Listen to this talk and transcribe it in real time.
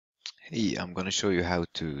Hey, I'm going to show you how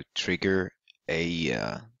to trigger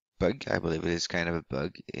a bug. I believe it is kind of a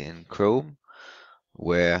bug in Chrome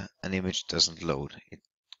where an image doesn't load. It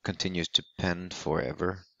continues to pen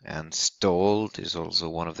forever, and stalled is also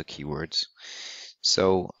one of the keywords.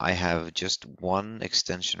 So I have just one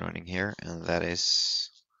extension running here, and that is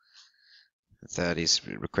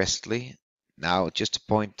Requestly. Now, just to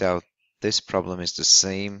point out, this problem is the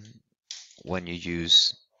same when you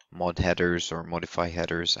use mod headers or modify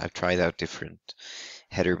headers. I've tried out different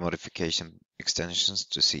header modification extensions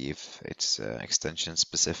to see if it's extension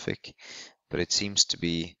specific, but it seems to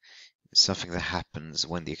be something that happens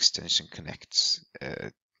when the extension connects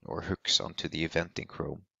or hooks onto the event in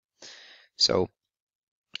Chrome. So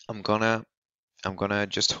I'm gonna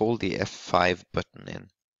just hold the F5 button in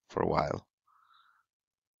for a while.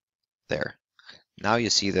 There. Now you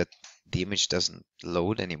see that the image doesn't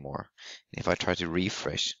load anymore. If I try to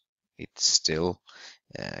refresh, it still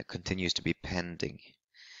continues to be pending.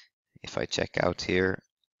 If I check out here,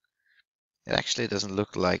 it actually doesn't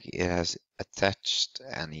look like it has attached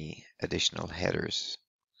any additional headers.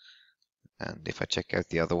 And if I check out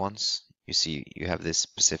the other ones, you see you have this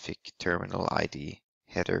specific terminal ID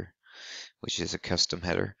header, which is a custom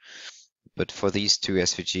header. But for these two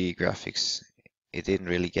SVG graphics, it didn't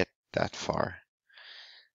really get that far.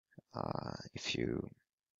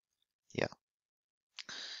 Yeah.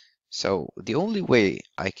 So the only way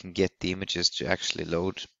I can get the images to actually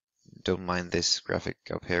load, don't mind this graphic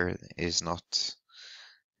up here, it is not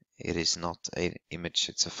an image,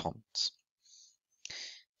 it's a font.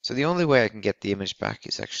 So the only way I can get the image back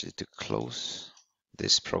is actually to close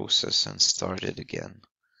this process and start it again.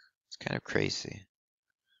 It's kind of crazy.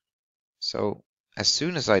 So as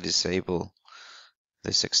soon as I disable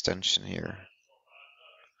this extension here,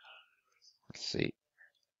 let's see,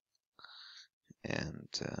 and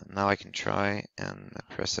now I can try and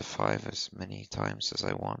press F5 as many times as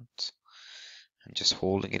I want. I'm just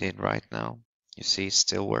holding it in right now. You see it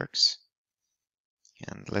still works.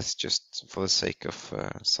 And let's just, for the sake of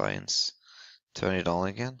science, turn it on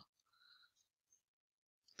again.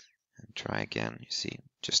 And try again. You see,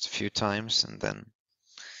 just a few times and then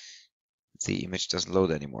the image doesn't load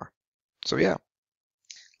anymore. So yeah,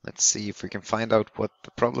 let's see if we can find out what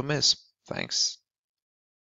the problem is. Thanks.